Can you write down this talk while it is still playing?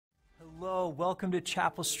Hello, welcome to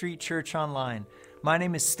Chapel Street Church Online. My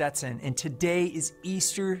name is Stetson, and today is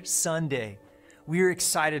Easter Sunday. We are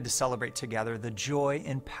excited to celebrate together the joy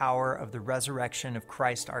and power of the resurrection of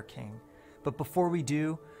Christ our King. But before we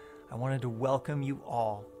do, I wanted to welcome you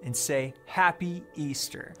all and say Happy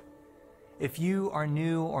Easter. If you are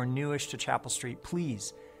new or newish to Chapel Street,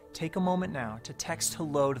 please take a moment now to text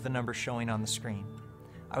hello to the number showing on the screen.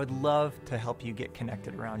 I would love to help you get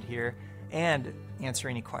connected around here and answer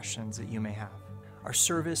any questions that you may have. Our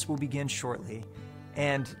service will begin shortly,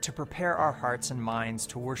 and to prepare our hearts and minds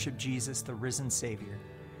to worship Jesus, the risen Savior,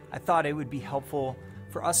 I thought it would be helpful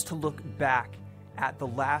for us to look back at the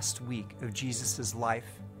last week of Jesus'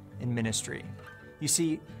 life and ministry. You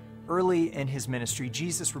see, early in his ministry,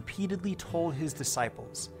 Jesus repeatedly told his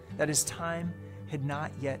disciples that his time had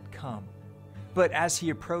not yet come. But as he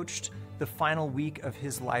approached the final week of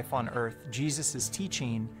his life on earth, Jesus'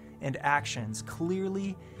 teaching and actions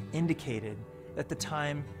clearly indicated that the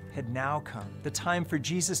time had now come, the time for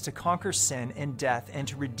Jesus to conquer sin and death and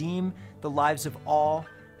to redeem the lives of all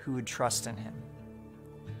who would trust in him.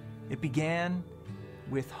 It began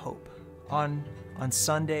with hope. On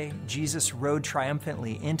Sunday, Jesus rode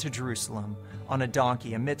triumphantly into Jerusalem on a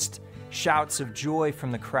donkey amidst shouts of joy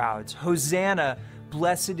from the crowds. Hosanna,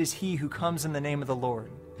 blessed is he who comes in the name of the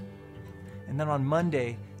Lord. And then on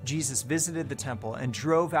Monday, Jesus visited the temple and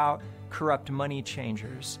drove out corrupt money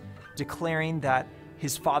changers, declaring that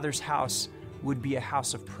his Father's house would be a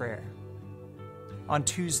house of prayer. On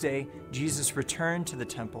Tuesday, Jesus returned to the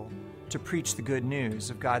temple to preach the good news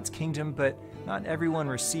of God's kingdom, but not everyone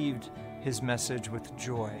received his message with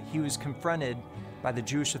joy. He was confronted by the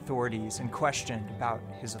Jewish authorities and questioned about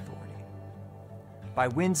his authority. By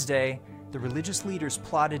Wednesday, the religious leaders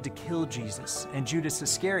plotted to kill Jesus, and Judas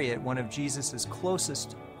Iscariot, one of Jesus'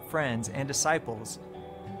 closest friends and disciples,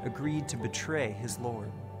 agreed to betray his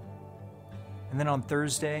Lord. And then on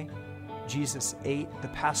Thursday, Jesus ate the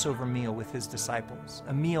Passover meal with his disciples,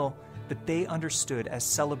 a meal that they understood as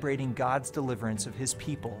celebrating God's deliverance of his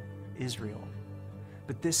people, Israel.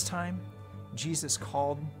 But this time, Jesus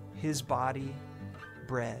called his body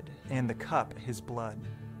bread and the cup his blood.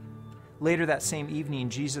 Later that same evening,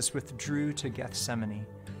 Jesus withdrew to Gethsemane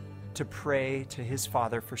to pray to his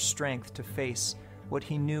Father for strength to face what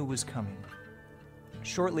he knew was coming.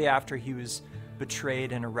 Shortly after, he was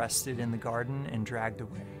betrayed and arrested in the garden and dragged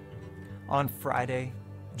away. On Friday,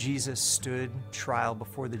 Jesus stood trial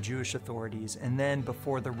before the Jewish authorities and then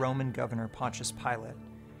before the Roman governor Pontius Pilate.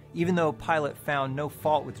 Even though Pilate found no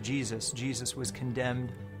fault with Jesus, Jesus was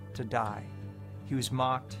condemned to die. He was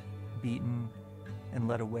mocked, beaten, and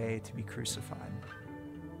led away to be crucified.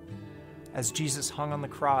 As Jesus hung on the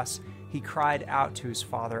cross, he cried out to his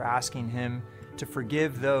Father, asking him to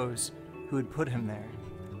forgive those who had put him there.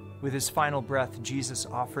 With his final breath, Jesus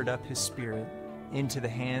offered up his spirit into the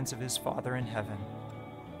hands of his Father in heaven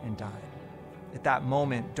and died. At that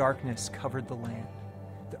moment, darkness covered the land.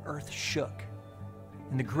 The earth shook,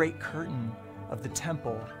 and the great curtain of the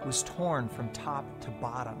temple was torn from top to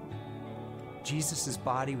bottom. Jesus'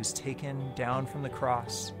 body was taken down from the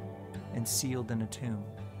cross and sealed in a tomb.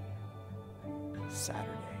 Saturday.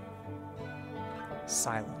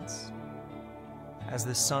 Silence. As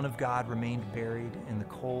the Son of God remained buried in the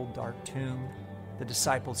cold, dark tomb, the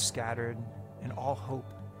disciples scattered, and all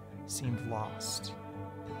hope seemed lost.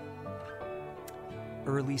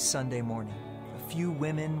 Early Sunday morning, a few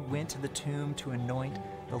women went to the tomb to anoint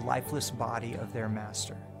the lifeless body of their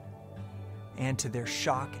master. And to their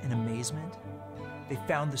shock and amazement, they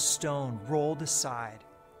found the stone rolled aside,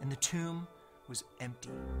 and the tomb was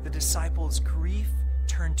empty. The disciples' grief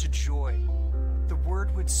turned to joy. The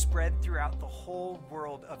word would spread throughout the whole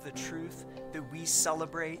world of the truth that we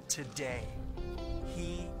celebrate today.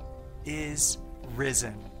 He is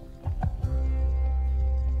risen.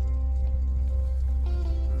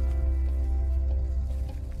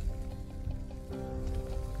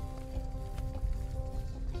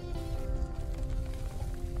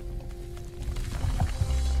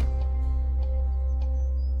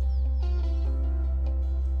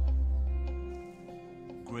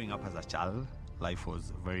 Growing up as a child, life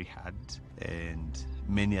was very hard, and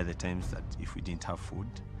many are the times that if we didn't have food,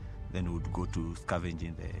 then we would go to scavenge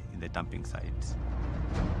in the dumping sites.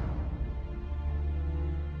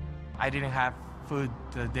 I didn't have food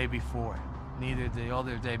the day before, neither the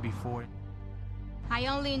other day before. I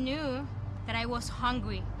only knew that I was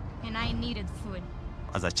hungry and I needed food.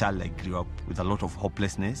 As a child, I grew up with a lot of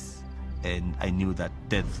hopelessness, and I knew that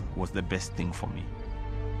death was the best thing for me.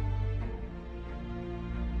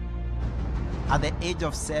 At the age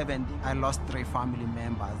of 7, I lost 3 family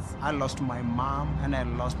members. I lost my mom and I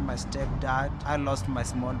lost my stepdad. I lost my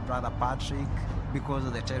small brother Patrick because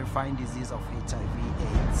of the terrifying disease of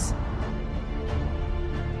HIV/AIDS.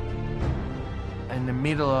 In the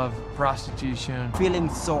middle of prostitution. Feeling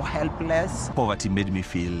so helpless. Poverty made me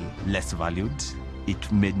feel less valued.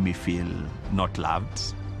 It made me feel not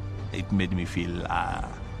loved. It made me feel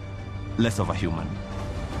less of a human.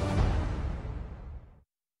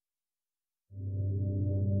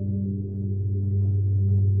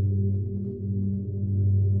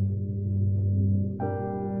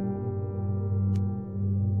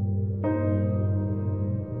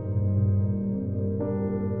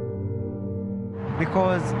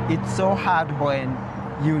 Because it's so hard when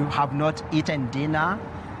you have not eaten dinner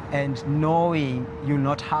and knowing you'll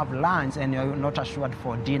not have lunch and you're not assured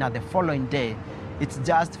for dinner the following day. It's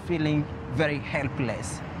just feeling very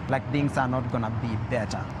helpless, like things are not gonna be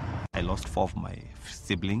better. I lost 4 of my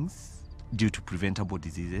siblings due to preventable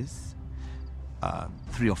diseases.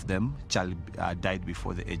 3 of them died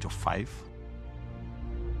before the age of 5.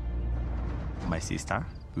 My sister,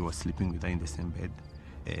 we were sleeping with her in the same bed,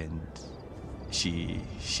 and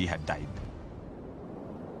she had died.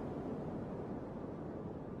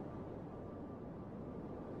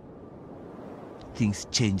 Things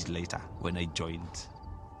changed later when I joined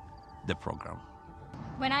the program.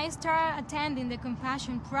 When I started attending the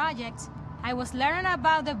Compassion Project, I was learning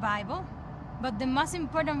about the Bible, but the most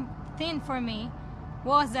important thing for me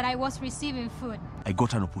was that I was receiving food. I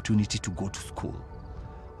got an opportunity to go to school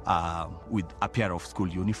with a pair of school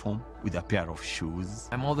uniform, with a pair of shoes.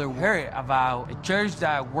 My mother heard about a church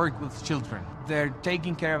that worked with children. They're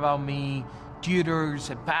taking care about me, tutors,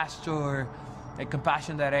 a pastor, a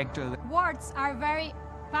compassion director. Words are very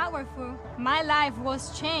powerful. My life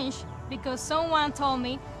was changed because someone told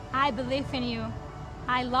me, I believe in you,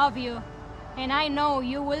 I love you, and I know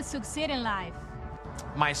you will succeed in life.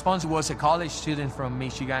 My sponsor was a college student from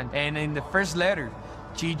Michigan, and in the first letter,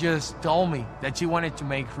 she just told me that she wanted to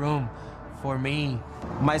make room for me.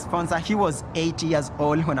 My sponsor, he was 8 years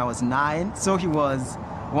old when I was 9, so he was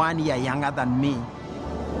 1 year younger than me.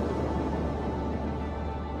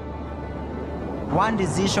 One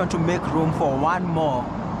decision to make room for one more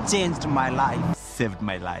changed my life. Saved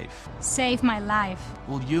my life. Save my life.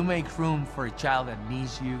 Will you make room for a child that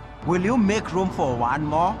needs you? Will you make room for one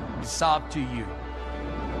more? It's up to you.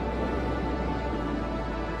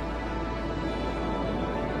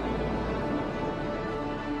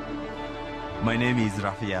 My name is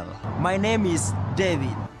Raphael. My name is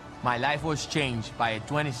David. My life was changed by a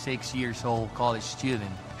 26 years old college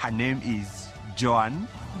student. Her name is Joan.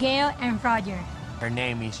 Gail and Roger. Her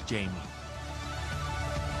name is Jamie.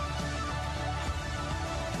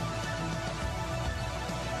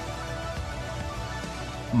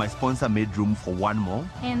 My sponsor made room for one more.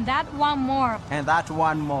 And that one more And that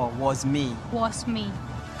one more was me. was me.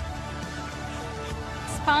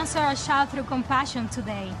 Sponsor a child through compassion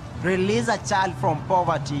today. Release a child from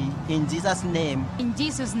poverty in Jesus' name. In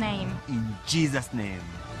Jesus' name. In Jesus' name.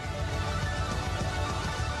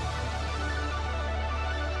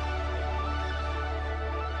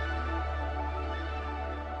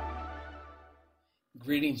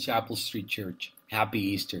 Greetings, Chapel Street Church. Happy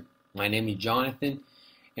Easter. My name is Jonathan,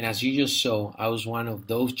 and as you just saw, I was one of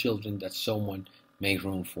those children that someone made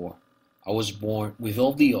room for. I was born with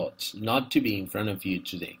all the odds not to be in front of you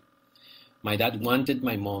today. My dad wanted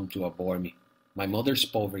my mom to abort me. My mother's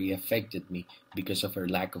poverty affected me because of her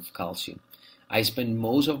lack of calcium. I spent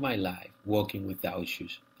most of my life walking without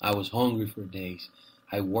shoes. I was hungry for days.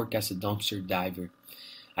 I worked as a dumpster diver.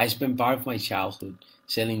 I spent part of my childhood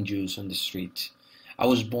selling juice on the streets. I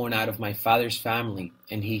was born out of my father's family,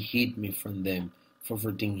 and he hid me from them for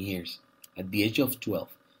 14 years. At the age of 12,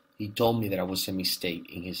 he told me that I was a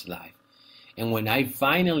mistake in his life. And when I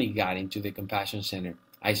finally got into the Compassion Center,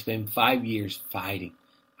 I spent 5 years fighting.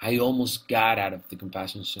 I almost got out of the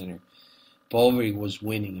Compassion Center. Poverty was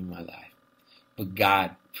winning in my life. But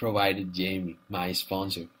God provided Jamie, my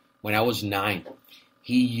sponsor. When I was 9,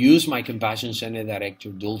 he used my Compassion Center director,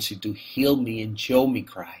 Dulcie, to heal me and show me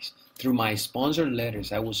Christ. Through my sponsor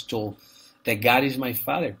letters, I was told that God is my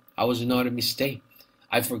father. I was not a mistake.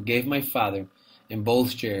 I forgave my father, and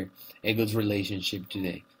both share a good relationship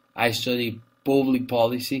today. I studied public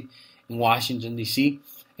policy in Washington, D.C.,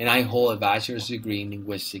 and I hold a bachelor's degree in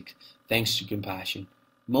linguistics thanks to Compassion.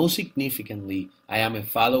 Most significantly, I am a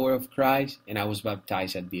follower of Christ, and I was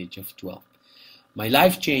baptized at the age of 12. My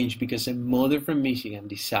life changed because a mother from Michigan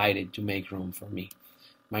decided to make room for me.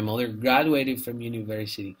 My mother graduated from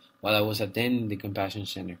university while I was attending the Compassion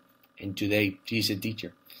Center, and today she's a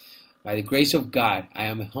teacher. By the grace of God, I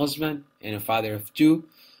am a husband and a father of two.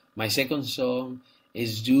 My second son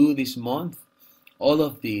is due this month. All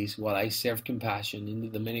of this while I serve Compassion in the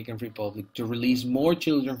Dominican Republic to release more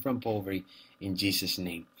children from poverty in Jesus'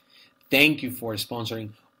 name. Thank you for sponsoring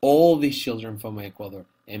all these children from Ecuador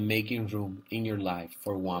and making room in your life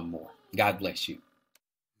for one more. God bless you.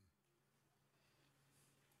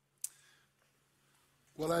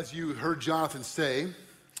 Well, as you heard Jonathan say,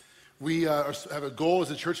 we have a goal as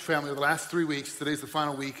a church family over the last 3 weeks, today's the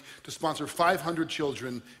final week, to sponsor 500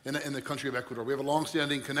 children in the country of Ecuador. We have a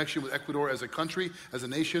long-standing connection with Ecuador as a country, as a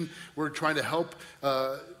nation. We're trying to help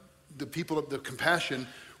the people of the Compassion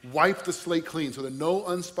wipe the slate clean so there are no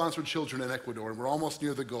unsponsored children in Ecuador, and we're almost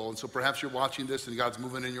near the goal. And so perhaps you're watching this and God's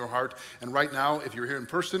moving in your heart. And right now, if you're here in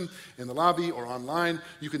person, in the lobby or online,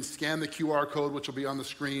 you can scan the QR code, which will be on the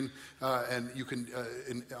screen, and you can,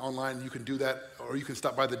 online, you can do that, or you can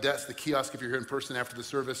stop by the desk, the kiosk, if you're here in person after the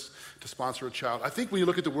service to sponsor a child. I think when you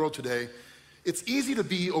look at the world today, it's easy to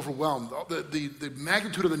be overwhelmed. The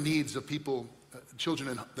magnitude of the needs of people,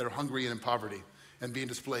 children that are hungry and in poverty and being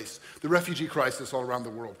displaced, the refugee crisis all around the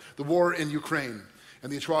world, the war in Ukraine,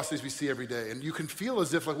 and the atrocities we see every day. And you can feel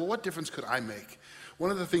as if, like, well, what difference could I make?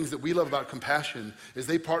 One of the things that we love about Compassion is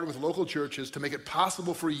they partner with local churches to make it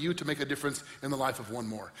possible for you to make a difference in the life of one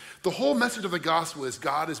more. The whole message of the gospel is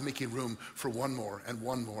God is making room for one more and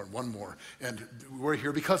one more and one more. And we're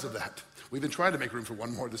here because of that. We've been trying to make room for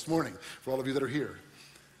one more this morning, for all of you that are here.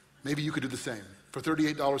 Maybe you could do the same. For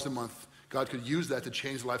 $38 a month, God could use that to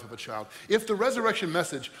change the life of a child. If the resurrection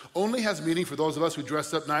message only has meaning for those of us who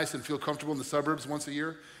dress up nice and feel comfortable in the suburbs once a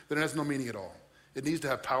year, then it has no meaning at all. It needs to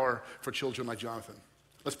have power for children like Jonathan.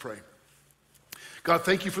 Let's pray. God,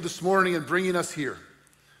 thank you for this morning and bringing us here,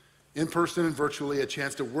 in person and virtually, a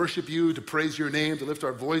chance to worship you, to praise your name, to lift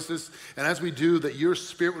our voices. And as we do, that your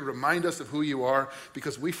Spirit would remind us of who you are,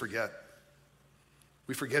 because we forget.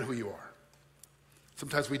 We forget who you are.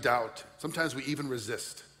 Sometimes we doubt. Sometimes we even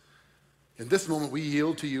resist. In this moment, we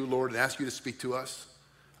yield to you, Lord, and ask you to speak to us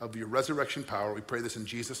of your resurrection power. We pray this in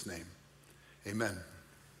Jesus' name. Amen.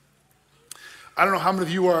 I don't know how many of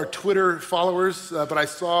you are Twitter followers, but I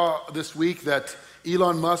saw this week that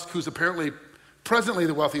Elon Musk, who's apparently presently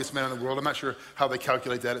the wealthiest man in the world, I'm not sure how they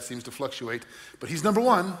calculate that, it seems to fluctuate, but he's number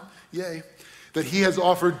one, yay, that he has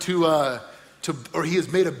offered or he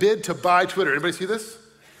has made a bid to buy Twitter. Anybody see this?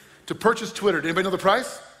 To purchase Twitter. Did anybody know the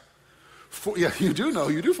price? Yeah, you do know.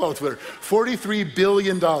 You do follow Twitter. $43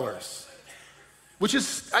 billion, which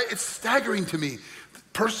is, it's staggering to me.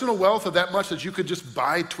 Personal wealth of that much that you could just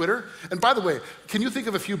buy Twitter. And by the way, can you think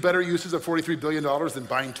of a few better uses of $43 billion than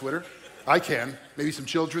buying Twitter? I can. Maybe some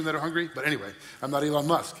children that are hungry. But anyway, I'm not Elon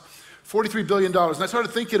Musk. $43 billion. And I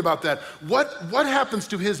started thinking about that. What happens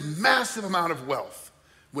to his massive amount of wealth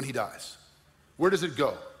when he dies? Where does it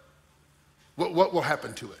go? What will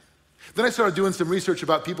happen to it? Then I started doing some research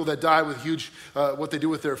about people that die with huge, what they do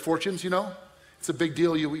with their fortunes, you know? It's a big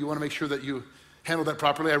deal. You want to make sure that you handle that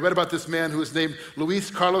properly. I read about this man who was named Luis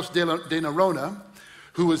Carlos de Noronha,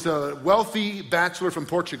 who was a wealthy bachelor from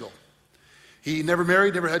Portugal. He never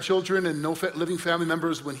married, never had children, and no living family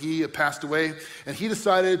members when he passed away. And he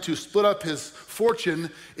decided to split up his fortune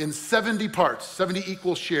in 70 parts, 70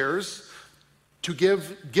 equal shares, to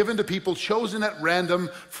given to people chosen at random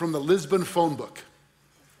from the Lisbon phone book.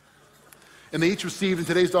 And they each received, in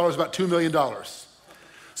today's dollars, about $2 million.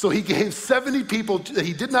 So he gave 70 people that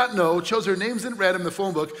he did not know, chose their names in random in the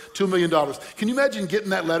phone book, $2 million. Can you imagine getting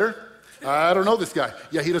that letter? I don't know this guy.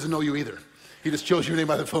 Yeah, he doesn't know you either. He just chose your name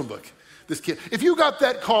by the phone book. This kid. If you got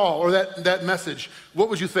that call or that message, what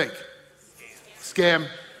would you think? Scam.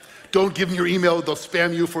 Don't give them your email. They'll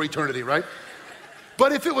spam you for eternity, right?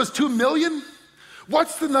 But if it was $2 million,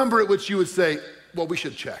 what's the number at which you would say, well, we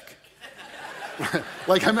should check?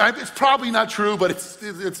 Like, I mean, it's probably not true, but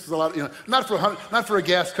it's a lot, you know, not for a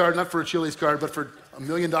gas card, not for a Chili's card, but for $1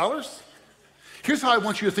 million? Here's how I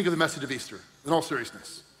want you to think of the message of Easter, in all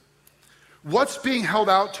seriousness. What's being held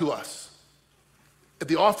out to us at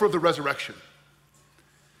the offer of the resurrection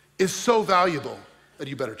is so valuable that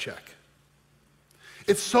you better check.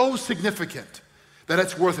 It's so significant that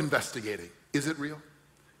it's worth investigating. Is it real?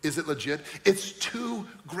 Is it legit? It's too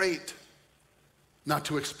great not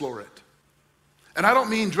to explore it. And I don't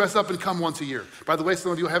mean dress up and come once a year. By the way,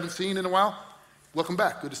 some of you I haven't seen in a while, welcome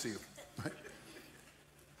back. Good to see you. Right?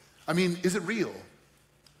 I mean, is it real,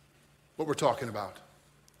 what we're talking about?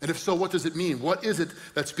 And if so, what does it mean? What is it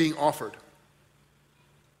that's being offered?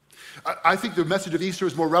 I think the message of Easter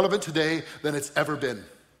is more relevant today than it's ever been.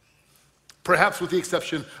 Perhaps with the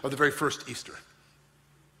exception of the very first Easter.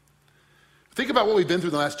 Think about what we've been through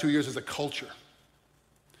the last 2 years as a culture.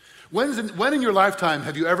 When in your lifetime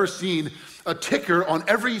have you ever seen a ticker on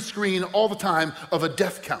every screen all the time of a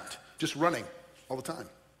death count, just running all the time?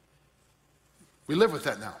 We live with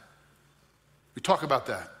that now. We talk about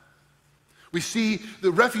that. We see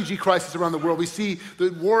the refugee crisis around the world. We see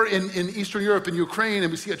the war in Eastern Europe and Ukraine,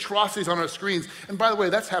 and we see atrocities on our screens. And by the way,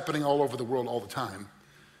 that's happening all over the world all the time.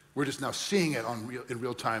 We're just now seeing it in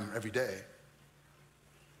real time every day.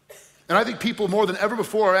 And I think people more than ever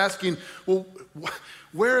before are asking, well,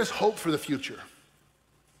 where is hope for the future?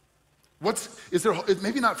 Is there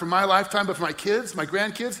maybe not for my lifetime, but for my kids, my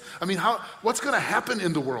grandkids? I mean, what's going to happen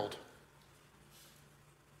in the world?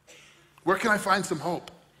 Where can I find some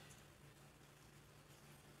hope?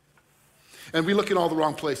 And we look in all the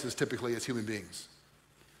wrong places typically as human beings.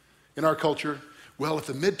 In our culture, well, if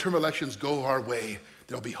the midterm elections go our way,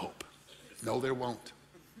 there'll be hope. No, there won't.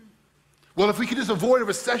 Well, if we can just avoid a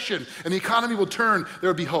recession and the economy will turn,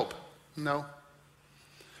 there'll be hope. No.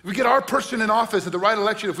 If we get our person in office at the right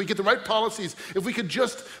election, if we get the right policies, if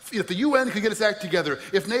the UN could get its act together,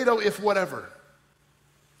 if NATO, if whatever,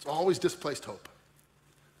 it's always displaced hope.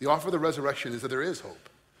 The offer of the resurrection is that there is hope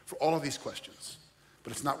for all of these questions,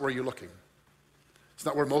 but it's not where you're looking. It's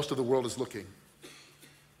not where most of the world is looking.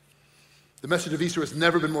 The message of Easter has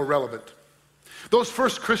never been more relevant. Those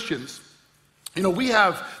first Christians, we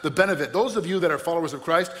have the benefit, those of you that are followers of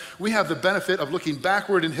Christ, we have the benefit of looking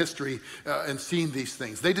backward in history and seeing these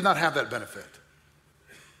things. They did not have that benefit.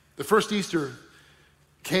 The first Easter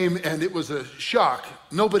came and it was a shock.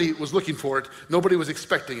 Nobody was looking for it. Nobody was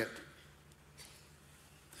expecting it.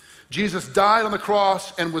 Jesus died on the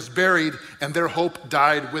cross and was buried, and their hope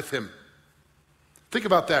died with him. Think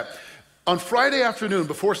about that. On Friday afternoon,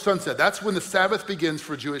 before sunset, that's when the Sabbath begins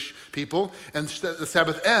for Jewish people, and the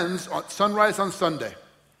Sabbath ends on sunrise on Sunday.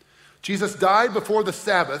 Jesus died before the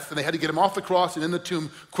Sabbath, and they had to get him off the cross and in the tomb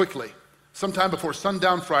quickly, sometime before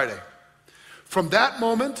sundown Friday. From that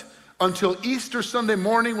moment until Easter Sunday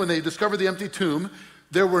morning, when they discovered the empty tomb,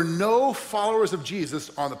 there were no followers of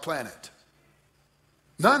Jesus on the planet.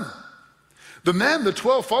 None. The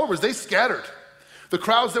 12 followers, they scattered. The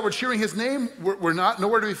crowds that were cheering his name were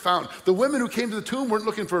nowhere to be found. The women who came to the tomb weren't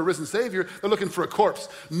looking for a risen Savior, they're looking for a corpse.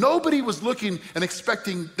 Nobody was looking and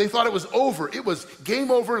expecting, they thought it was over. It was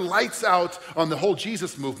game over, lights out on the whole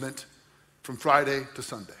Jesus movement from Friday to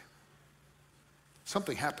Sunday.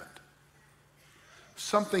 Something happened.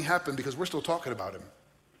 Something happened because we're still talking about him.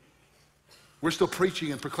 We're still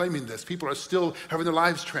preaching and proclaiming this. People are still having their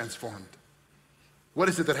lives transformed. What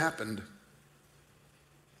is it that happened?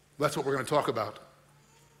 That's what we're going to talk about.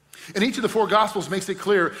 And each of the four Gospels makes it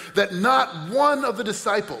clear that not one of the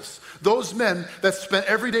disciples, those men that spent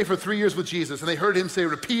every day for 3 years with Jesus, and they heard him say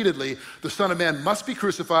repeatedly, the Son of Man must be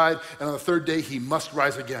crucified, and on the third day he must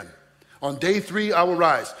rise again. On day 3, I will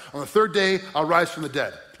rise. On the third day, I'll rise from the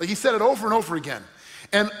dead. Like he said it over and over again.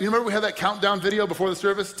 And you remember we had that countdown video before the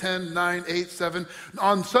service? 10, 9, 8, 7.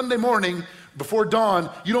 On Sunday morning, before dawn,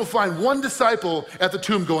 you don't find one disciple at the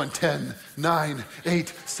tomb going 10, 9,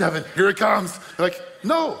 8, 7, here it comes. They're like,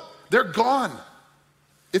 no, they're gone.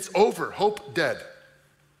 It's over, hope dead.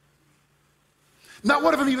 Not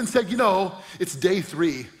one of them even said, it's day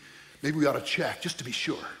 3. Maybe we ought to check just to be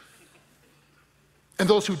sure. And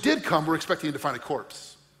those who did come were expecting to find a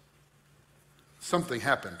corpse. Something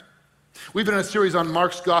happened. We've been in a series on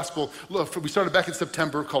Mark's gospel. We started back in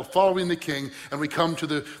September called Following the King, and we come to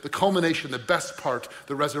the culmination, the best part,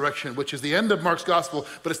 the resurrection, which is the end of Mark's gospel,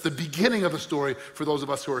 but it's the beginning of the story for those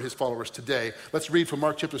of us who are his followers today. Let's read from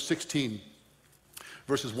Mark chapter 16,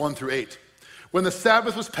 verses 1 through 8. When the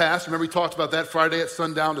Sabbath was passed, remember we talked about that Friday at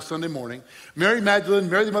sundown to Sunday morning, Mary Magdalene,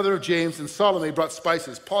 Mary the mother of James, and Salome brought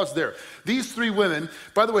spices. Pause there. These 3 women,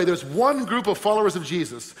 by the way, there's one group of followers of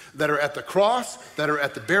Jesus that are at the cross, that are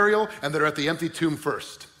at the burial, and that are at the empty tomb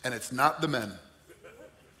first. And it's not the men.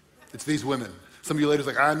 It's these women. Some of you ladies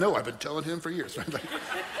are like, I know, I've been telling him for years. Right?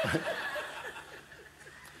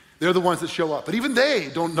 They're the ones that show up. But even they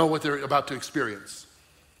don't know what they're about to experience.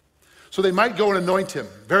 So they might go and anoint him.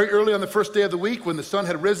 Very early on the first day of the week, when the sun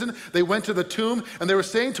had risen, they went to the tomb, and they were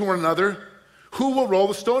saying to one another, who will roll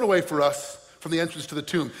the stone away for us from the entrance to the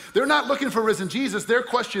tomb? They're not looking for risen Jesus. Their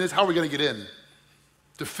question is, how are we going to get in?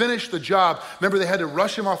 To finish the job. Remember, they had to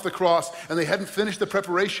rush him off the cross, and they hadn't finished the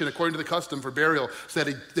preparation according to the custom for burial. So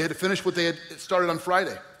they had to finish what they had started on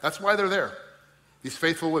Friday. That's why they're there, these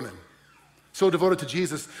faithful women. So devoted to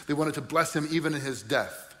Jesus, they wanted to bless him even in his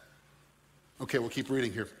death. Okay, we'll keep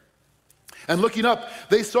reading here. And looking up,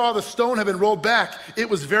 they saw the stone had been rolled back. It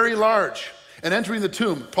was very large. And entering the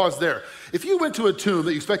tomb, pause there. If you went to a tomb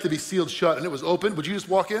that you expect to be sealed shut and it was open, would you just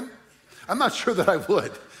walk in? I'm not sure that I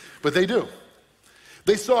would, but they do.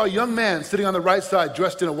 They saw a young man sitting on the right side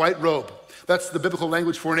dressed in a white robe. That's the biblical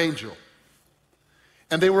language for an angel.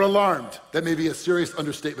 And they were alarmed. That may be a serious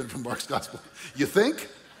understatement from Mark's gospel. You think?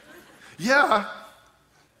 Yeah.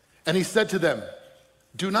 And he said to them,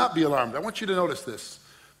 do not be alarmed. I want you to notice this.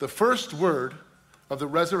 The first word of the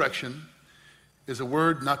resurrection is a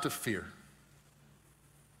word not to fear.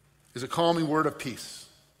 Is a calming word of peace.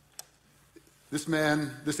 This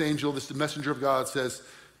man, this angel, this messenger of God says,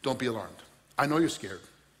 don't be alarmed. I know you're scared.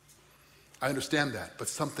 I understand that, but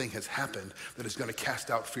something has happened that is going to cast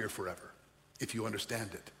out fear forever if you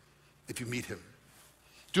understand it, if you meet him.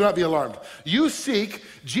 Do not be alarmed. You seek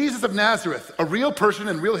Jesus of Nazareth, a real person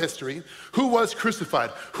in real history who was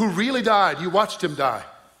crucified, who really died. You watched him die.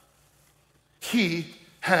 He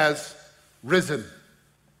has risen.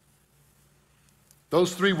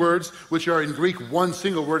 Those three words, which are in Greek one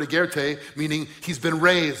single word, agerte, meaning he's been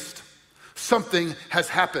raised. Something has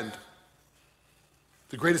happened.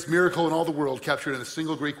 The greatest miracle in all the world captured in a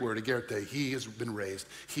single Greek word, agerte. He has been raised.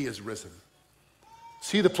 He has risen.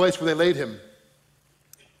 See the place where they laid him.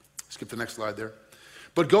 Skip the next slide there.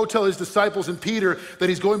 But go tell his disciples and Peter that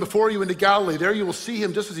he's going before you into Galilee. There you will see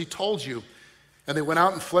him just as he told you. And they went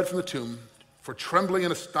out and fled from the tomb, for trembling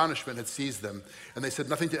and astonishment had seized them. And they said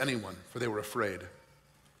nothing to anyone, for they were afraid.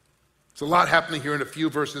 There's a lot happening here in a few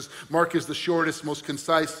verses. Mark is the shortest, most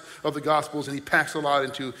concise of the Gospels, and he packs a lot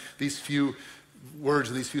into these few words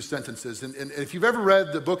and these few sentences. And if you've ever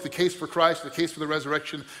read the book, The Case for Christ, The Case for the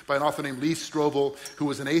Resurrection, by an author named Lee Strobel, who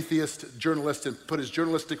was an atheist journalist and put his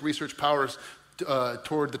journalistic research powers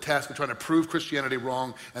toward the task of trying to prove Christianity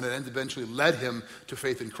wrong, and it eventually led him to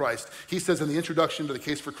faith in Christ. He says in the introduction to The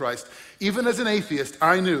Case for Christ, even as an atheist,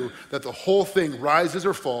 I knew that the whole thing rises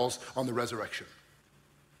or falls on the resurrection.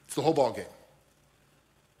 It's the whole ballgame.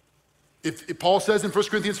 If Paul says in 1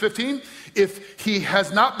 Corinthians 15, if he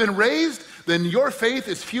has not been raised, then your faith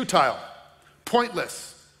is futile,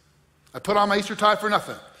 pointless. I put on my Easter tie for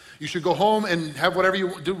nothing. You should go home and have whatever you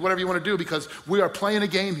want to do, because we are playing a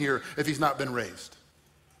game here if he's not been raised.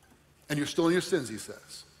 And you're still in your sins, he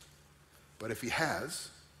says. But if he has,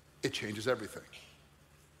 it changes everything.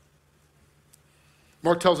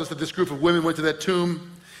 Mark tells us that this group of women went to that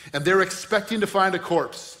tomb, and they're expecting to find a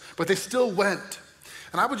corpse, but they still went.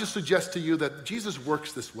 And I would just suggest to you that Jesus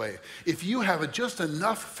works this way. If you have just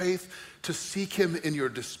enough faith to seek him in your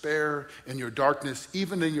despair, in your darkness,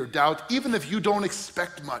 even in your doubt, even if you don't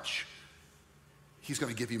expect much, he's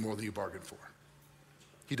going to give you more than you bargained for.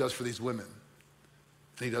 He does for these women,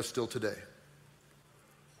 and he does still today.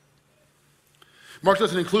 Mark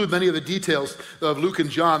doesn't include many of the details of Luke and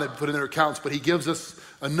John that put in their accounts, but he gives us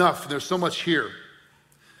enough. There's so much here.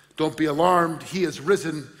 Don't be alarmed. He is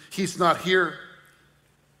risen. He's not here.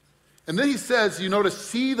 And then he says, you notice,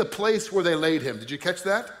 see the place where they laid him. Did you catch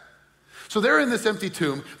that? So they're in this empty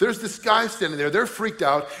tomb. There's this guy standing there. They're freaked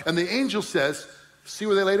out. And the angel says, see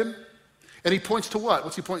where they laid him? And he points to what?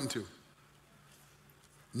 What's he pointing to?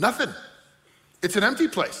 Nothing. It's an empty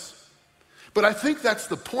place. But I think that's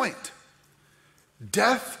the point.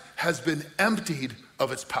 Death has been emptied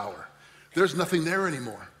of its power. There's nothing there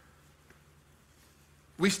anymore.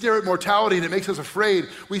 We stare at mortality and it makes us afraid.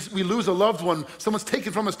 We lose a loved one. Someone's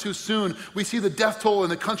taken from us too soon. We see the death toll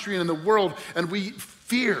in the country and in the world, and we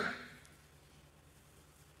fear.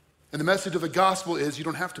 And the message of the gospel is you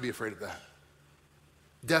don't have to be afraid of that.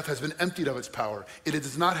 Death has been emptied of its power. It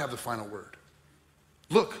does not have the final word.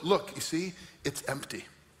 Look, you see, it's empty.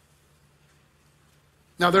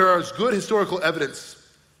 Now, there is good historical evidence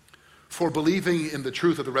for believing in the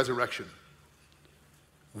truth of the resurrection.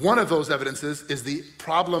 One of those evidences is the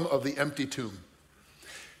problem of the empty tomb.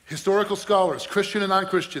 Historical scholars, Christian and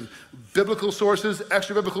non-Christian, biblical sources,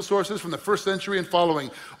 extra-biblical sources from the first century and following,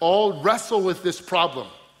 all wrestle with this problem.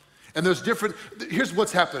 And here's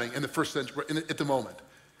what's happening in the first century, at the moment.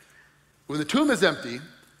 When the tomb is empty,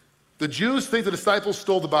 the Jews think the disciples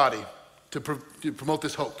stole the body to promote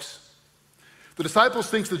this hoax. The disciples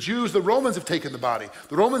think the Romans have taken the body.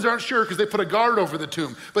 The Romans aren't sure because they put a guard over the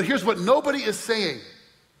tomb. But here's what nobody is saying.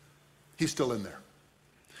 He's still in there.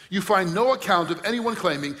 You find no account of anyone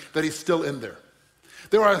claiming that he's still in there.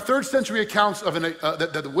 There are 3rd century accounts of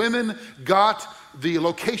that the women got the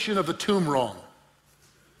location of the tomb wrong.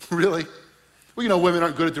 Really? Well, you know, women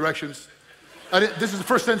aren't good at directions. This is the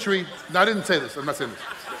 1st century. No, I didn't say this. I'm not saying this.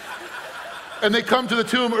 And they come to the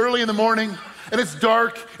tomb early in the morning, and it's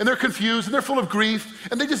dark, and they're confused, and they're full of grief,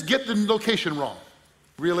 and they just get the location wrong.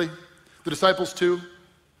 Really? The disciples too?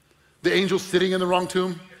 The angels sitting in the wrong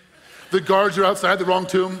tomb? The guards are outside the wrong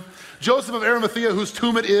tomb? Joseph of Arimathea, whose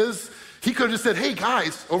tomb it is, he could have just said, hey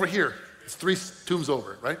guys, over here. It's 3 tombs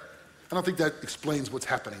over, right? I don't think that explains what's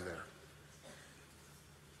happening there.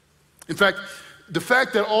 In fact, the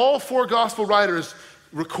fact that all four gospel writers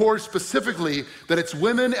record specifically that it's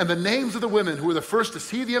women and the names of the women who were the first to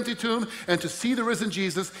see the empty tomb and to see the risen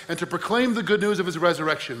Jesus and to proclaim the good news of his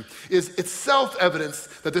resurrection is itself evidence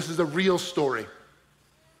that this is a real story.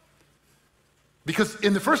 Because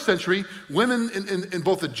in the first century, women in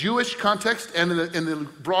both the Jewish context and in the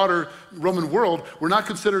broader Roman world were not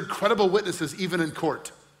considered credible witnesses even in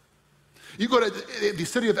court. You go to the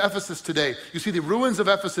city of Ephesus today, you see the ruins of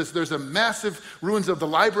Ephesus. There's a massive ruins of the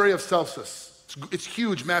Library of Celsus. It's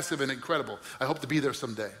huge, massive, and incredible. I hope to be there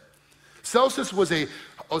someday. Celsus was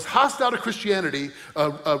hostile to Christianity,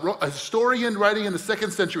 a historian writing in the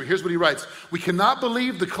 2nd century. Here's what he writes. We cannot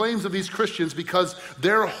believe the claims of these Christians because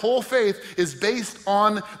their whole faith is based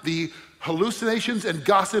on the hallucinations and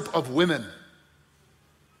gossip of women.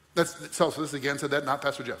 That's Celsus again said that, not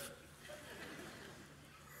Pastor Jeff.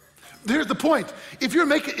 Here's the point.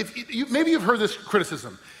 Maybe you've heard this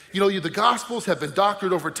criticism. You know, the Gospels have been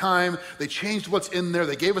doctored over time. They changed what's in there.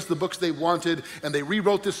 They gave us the books they wanted, and they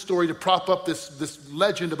rewrote this story to prop up this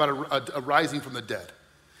legend about a rising from the dead.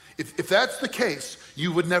 If that's the case,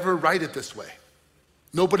 you would never write it this way.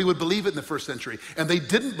 Nobody would believe it in the 1st century, and they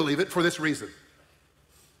didn't believe it for this reason.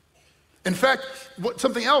 In fact,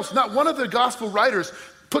 something else, not one of the Gospel writers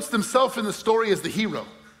puts themselves in the story as the hero.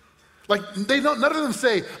 Like, none of them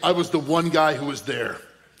say, I was the one guy who was there.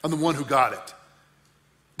 I'm the one who got it.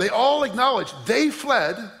 They all acknowledge they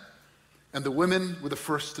fled, and the women were the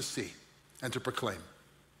first to see and to proclaim.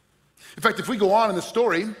 In fact, if we go on in the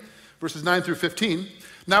story, verses 9 through 15,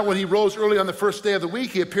 now when he rose early on the first day of the week,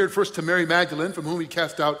 he appeared first to Mary Magdalene, from whom he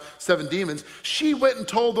cast out 7 demons. She went and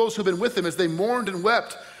told those who had been with him as they mourned and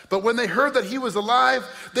wept. But when they heard that he was alive,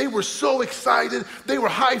 they were so excited. They were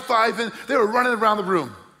high-fiving. They were running around the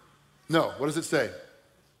room. No, what does it say?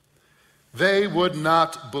 They would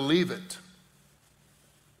not believe it.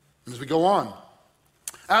 And as we go on,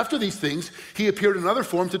 after these things, he appeared in another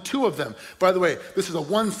form to 2 of them. By the way, this is a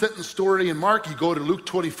 1-sentence story in Mark. You go to Luke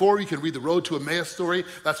 24, you can read the Road to Emmaus story.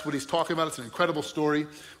 That's what he's talking about. It's an incredible story.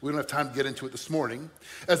 We don't have time to get into it this morning.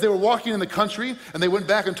 As they were walking in the country, and they went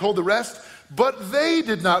back and told the rest, but they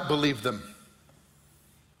did not believe them.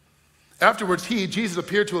 Afterwards, Jesus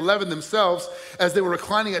appeared to 11 themselves as they were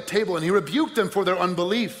reclining at table, and he rebuked them for their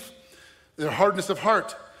unbelief, their hardness of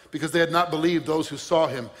heart, because they had not believed those who saw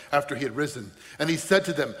him after he had risen. And he said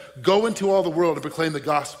to them, go into all the world and proclaim the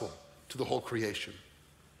gospel to the whole creation,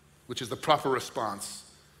 which is the proper response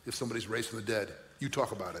if somebody's raised from the dead. You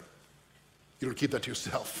talk about it. You don't keep that to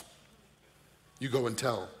yourself. You go and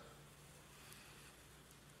tell.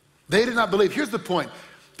 They did not believe. Here's the point.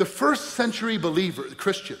 The 1st century believers,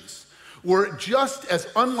 Christians, were just as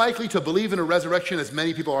unlikely to believe in a resurrection as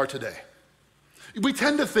many people are today. We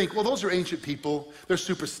tend to think, well, those are ancient people. They're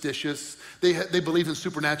superstitious. They believe in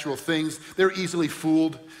supernatural things. They're easily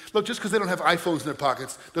fooled. Look, just because they don't have iPhones in their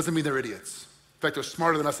pockets doesn't mean they're idiots. In fact, they're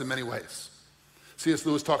smarter than us in many ways. C.S.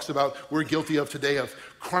 Lewis talks about we're guilty of today of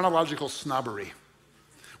chronological snobbery.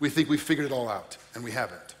 We think we've figured it all out, and we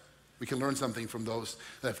haven't. We can learn something from those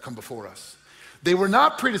that have come before us. They were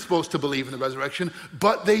not predisposed to believe in the resurrection,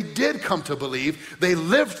 but they did come to believe. They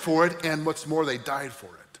lived for it, and what's more, they died for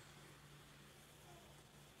it.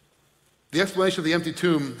 The explanation of the empty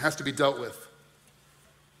tomb has to be dealt with.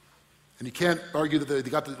 And you can't argue that they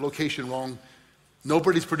got the location wrong.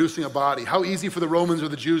 Nobody's producing a body. How easy for the Romans or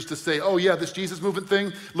the Jews to say, oh yeah, this Jesus movement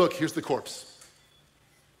thing, look, here's the corpse.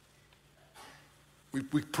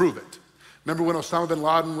 We prove it. Remember when Osama bin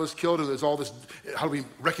Laden was killed and there's all this, how do we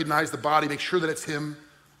recognize the body, make sure that it's him?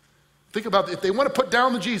 Think about it. If they want to put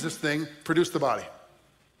down the Jesus thing, produce the body.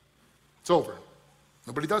 It's over.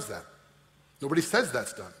 Nobody does that. Nobody says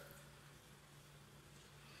that's done.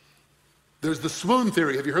 There's the swoon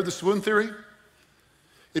theory. Have you heard the swoon theory?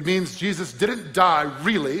 It means Jesus didn't die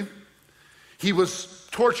really. He was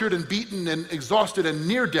tortured and beaten and exhausted and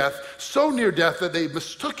near death, so near death that they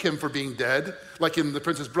mistook him for being dead, like in The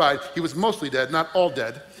Princess Bride. He was mostly dead, not all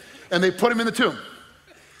dead. And they put him in the tomb.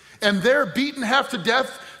 And there, beaten half to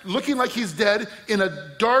death, looking like he's dead, in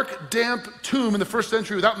a dark, damp tomb in the 1st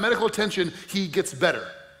century without medical attention, he gets better.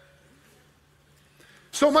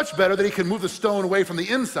 So much better that he can move the stone away from the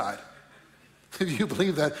inside. If you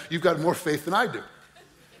believe that, you've got more faith than I do.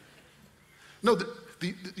 No,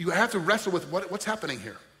 you have to wrestle with what's happening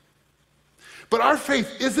here. But our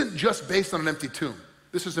faith isn't just based on an empty tomb.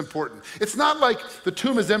 This is important. It's not like the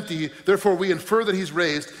tomb is empty, therefore we infer that he's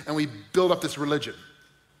raised and we build up this religion.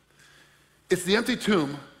 It's the empty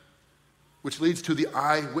tomb which leads to the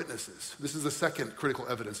eyewitnesses. This is the second critical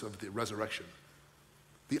evidence of the resurrection.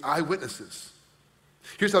 The eyewitnesses.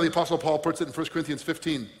 Here's how the Apostle Paul puts it in 1 Corinthians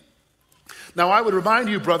 15. Now I would remind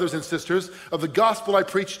you, brothers and sisters, of the gospel I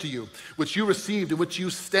preached to you, which you received, in which you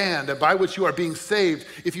stand, and by which you are being saved,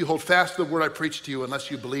 if you hold fast to the word I preached to you,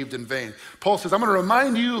 unless you believed in vain. Paul says, I'm going to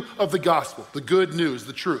remind you of the gospel, the good news,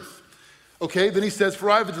 the truth. Okay, then he says, for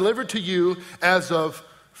I have delivered to you as of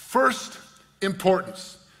first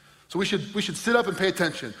importance. So we should sit up and pay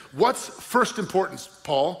attention. What's first importance,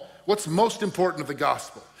 Paul? What's most important of the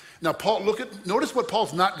gospel? Now, notice what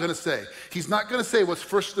Paul's not going to say. He's not going to say what's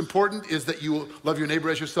first important is that you love your neighbor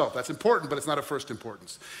as yourself. That's important, but it's not of first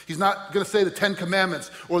importance. He's not going to say the 10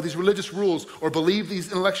 Commandments or these religious rules or believe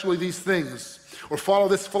these intellectually these things or follow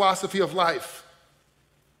this philosophy of life.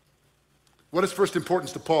 What is first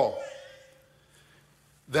importance to Paul?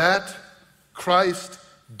 That Christ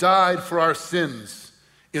died for our sins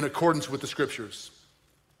in accordance with the Scriptures.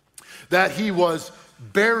 That he was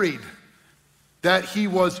buried, that he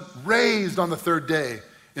was raised on the third day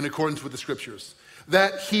in accordance with the Scriptures,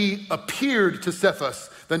 that he appeared to Cephas,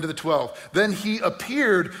 then to the 12. Then he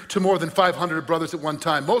appeared to more than 500 brothers at one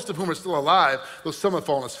time, most of whom are still alive, though some have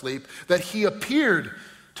fallen asleep, that he appeared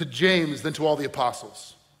to James, then to all the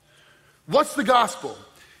apostles. What's the gospel?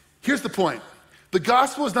 Here's the point. The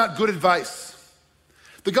gospel is not good advice.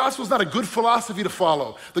 The gospel is not a good philosophy to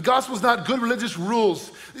follow. The gospel is not good religious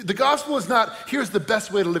rules. The gospel is not, here's the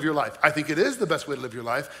best way to live your life. I think it is the best way to live your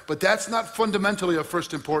life, but that's not fundamentally of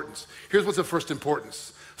first importance. Here's what's of first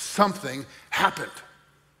importance. Something happened.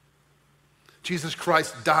 Jesus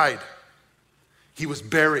Christ died. He was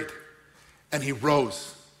buried, and he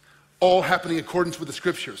rose. All happening in accordance with the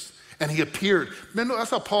Scriptures. And he appeared. Remember, that's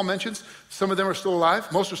how Paul mentions some of them are still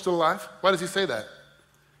alive. Most are still alive. Why does he say that?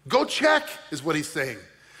 Go check, is what he's saying.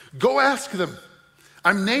 Go ask them.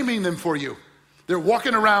 I'm naming them for you. They're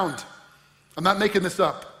walking around. I'm not making this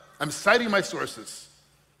up. I'm citing my sources.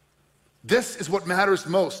 This is what matters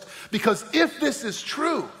most. Because if this is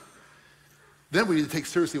true, then we need to take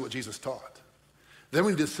seriously what Jesus taught. Then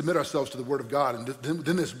we need to submit ourselves to the Word of God. And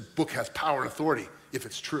then this book has power and authority if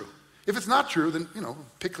it's true. If it's not true, then,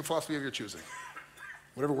 pick the philosophy of your choosing.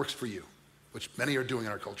 Whatever works for you, which many are doing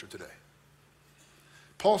in our culture today.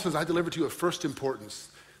 Paul says, I deliver to you of first importance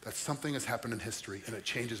that something has happened in history and it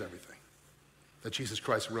changes everything. That Jesus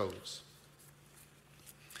Christ rose.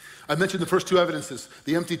 I mentioned the first two evidences,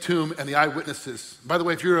 the empty tomb and the eyewitnesses. By the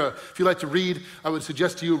way, if you like to read, I would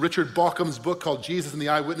suggest to you Richard Bauckham's book called Jesus and the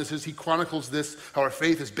Eyewitnesses. He chronicles this, how our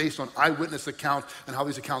faith is based on eyewitness account and how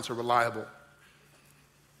these accounts are reliable.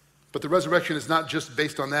 But the resurrection is not just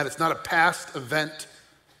based on that. It's not a past event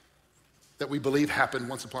that we believe happened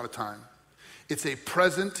once upon a time. It's a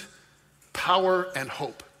present power and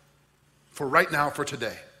hope for right now, for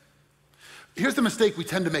today. Here's the mistake we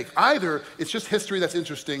tend to make. Either it's just history that's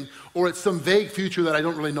interesting, or it's some vague future that I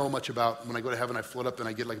don't really know much about. When I go to heaven, I float up and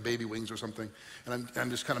I get like baby wings or something, and I'm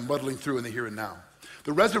just kind of muddling through in the here and now.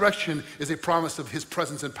 The resurrection is a promise of his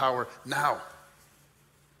presence and power now,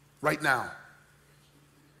 right now.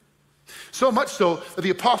 So much so that the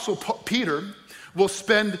Apostle Peter will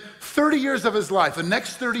spend 30 years of his life, the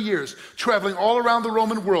next 30 years, traveling all around the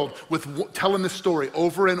Roman world telling this story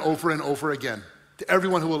over and over and over again to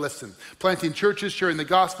everyone who will listen. Planting churches, sharing the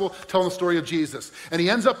gospel, telling the story of Jesus. And he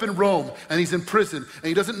ends up in Rome, and he's in prison, and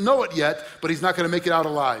he doesn't know it yet, but he's not going to make it out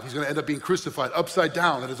alive. He's going to end up being crucified upside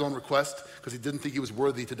down at his own request because he didn't think he was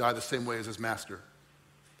worthy to die the same way as his master.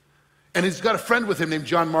 And he's got a friend with him named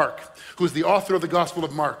John Mark, who is the author of the Gospel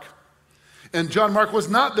of Mark. And John Mark was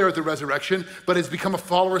not there at the resurrection, but has become a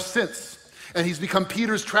follower since. And he's become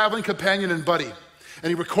Peter's traveling companion and buddy. And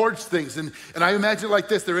he records things. And I imagine it like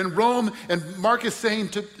this. They're in Rome, and Mark is saying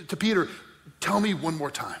to Peter, tell me one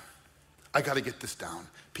more time. I got to get this down.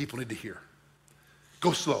 People need to hear.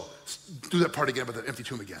 Go slow. Do that part again about the empty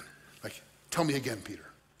tomb again. Like, tell me again, Peter.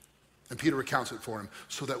 And Peter recounts it for him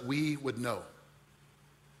so that we would know.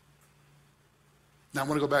 Now I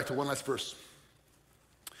want to go back to one last verse.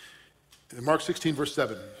 In Mark 16, verse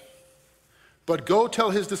 7. But go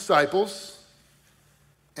tell his disciples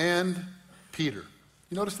and Peter.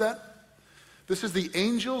 You notice that? This is the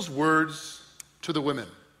angel's words to the women.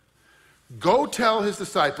 Go tell his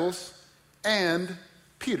disciples and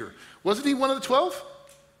Peter. Wasn't he one of the 12?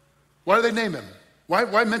 Why do they name him?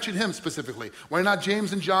 Why mention him specifically? Why not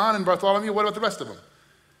James and John and Bartholomew? What about the rest of them?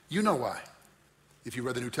 You know why. If you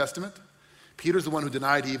read the New Testament, Peter's the one who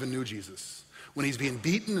denied he even knew Jesus. When he's being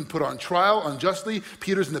beaten and put on trial unjustly,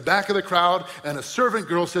 Peter's in the back of the crowd, and a servant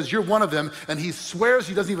girl says, you're one of them, and he swears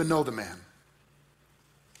he doesn't even know the man.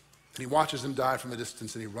 And he watches him die from a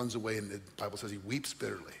distance, and he runs away, and the Bible says he weeps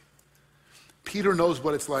bitterly. Peter knows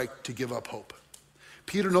what it's like to give up hope.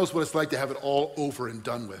 Peter knows what it's like to have it all over and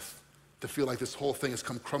done with, to feel like this whole thing has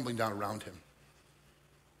come crumbling down around him.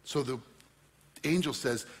 So the angel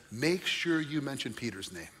says, make sure you mention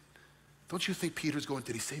Peter's name. Don't you think Peter's going,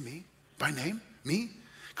 did he say me? By name? Me?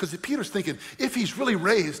 Because Peter's thinking, if he's really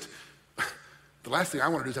raised, the last thing I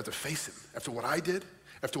want to do is have to face him. After what I did,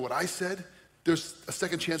 after what I said, there's a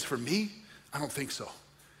second chance for me? I don't think so.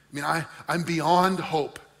 I mean, I'm beyond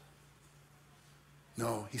hope.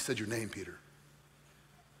 No, he said your name, Peter.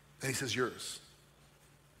 And he says yours.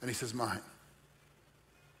 And he says mine.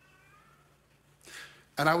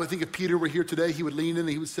 And I would think if Peter were here today, he would lean in and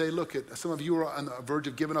he would say, look, some of you are on the verge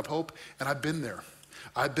of giving up hope, and I've been there.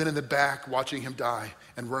 I've been in the back watching him die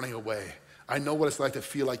and running away. I know what it's like to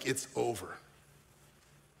feel like it's over.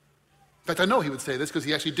 In fact, I know he would say this because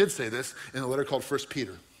he actually did say this in a letter called 1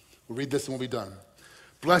 Peter. We'll read this and we'll be done.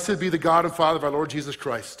 Blessed be the God and Father of our Lord Jesus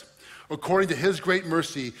Christ. According to his great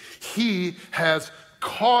mercy, he has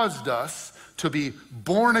caused us to be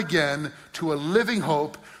born again to a living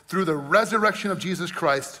hope through the resurrection of Jesus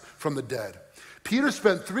Christ from the dead. Peter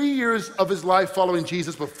spent 3 years of his life following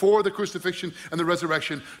Jesus before the crucifixion and the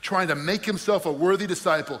resurrection, trying to make himself a worthy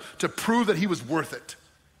disciple, to prove that he was worth it,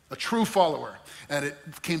 a true follower, and it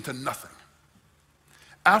came to nothing.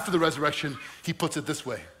 After the resurrection, he puts it this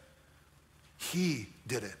way: he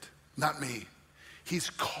did it, not me. He's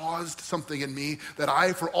caused something in me that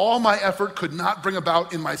I, for all my effort, could not bring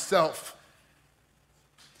about in myself.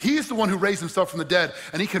 He's the one who raised himself from the dead,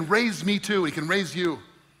 and he can raise me too. He can raise you.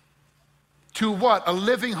 To what? A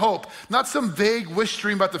living hope. Not some vague wish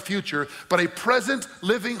dream about the future, but a present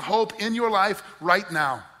living hope in your life right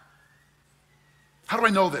now. How do I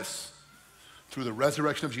know this? Through the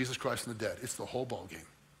resurrection of Jesus Christ from the dead. It's the whole ballgame.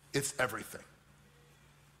 It's everything.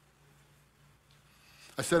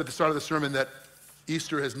 I said at the start of the sermon that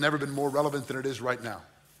Easter has never been more relevant than it is right now.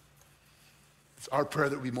 It's our prayer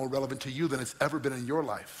that it will be more relevant to you than it's ever been in your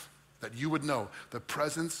life, that you would know the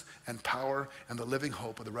presence and power and the living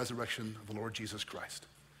hope of the resurrection of the Lord Jesus Christ.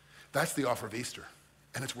 That's the offer of Easter,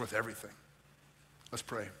 and it's worth everything. Let's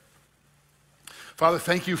pray. Father,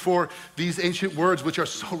 thank you for these ancient words which are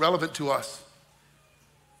so relevant to us.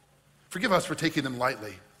 Forgive us for taking them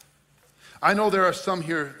lightly. I know there are some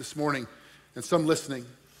here this morning and some listening.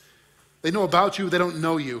 They know about you, they don't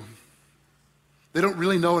know you. They don't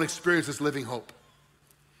really know and experience this living hope.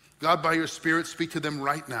 God, by your Spirit, speak to them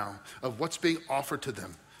right now of what's being offered to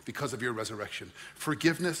them because of your resurrection.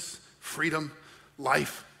 Forgiveness, freedom,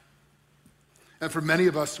 life. And for many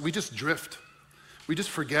of us, we just drift. We just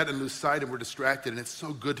forget and lose sight and we're distracted, and it's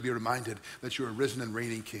so good to be reminded that you're a risen and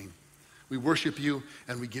reigning King. We worship you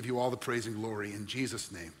and we give you all the praise and glory in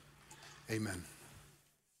Jesus' name. Amen.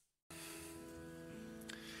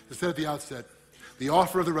 As I said at the outset, the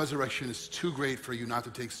offer of the resurrection is too great for you not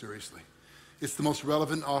to take seriously. It's the most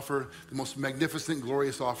relevant offer, the most magnificent,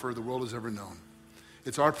 glorious offer the world has ever known.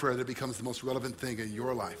 It's our prayer that it becomes the most relevant thing in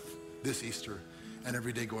your life this Easter and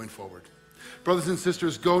every day going forward. Brothers and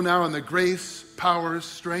sisters, go now in the grace, power,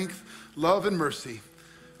 strength, love, and mercy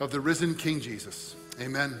of the risen King Jesus.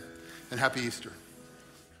 Amen, and happy Easter.